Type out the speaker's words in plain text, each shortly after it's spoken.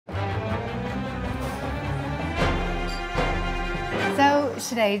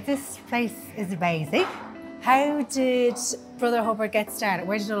today. This place is amazing. How did Brother Hubbard get started?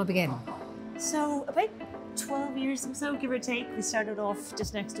 Where did it all begin? So about 12 years or so, give or take. We started off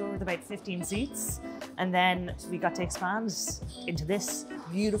just next door with about 15 seats, and then we got to expand into this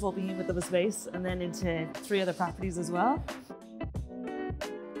beautiful behemoth of a space, and then into 3 other properties as well.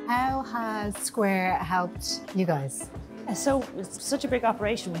 How has Square helped you guys? So it's such a big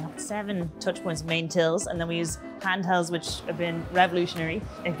operation. We have 7 touch points of main tills, and then we use handhelds, which have been revolutionary.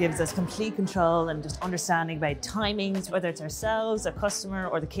 It gives us complete control and just understanding about timings, whether it's ourselves, a customer,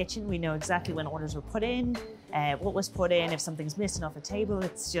 or the kitchen. We know exactly when orders were put in, what was put in, if something's missing off a table.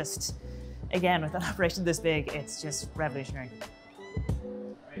 It's just, again, with an operation this big, it's just revolutionary.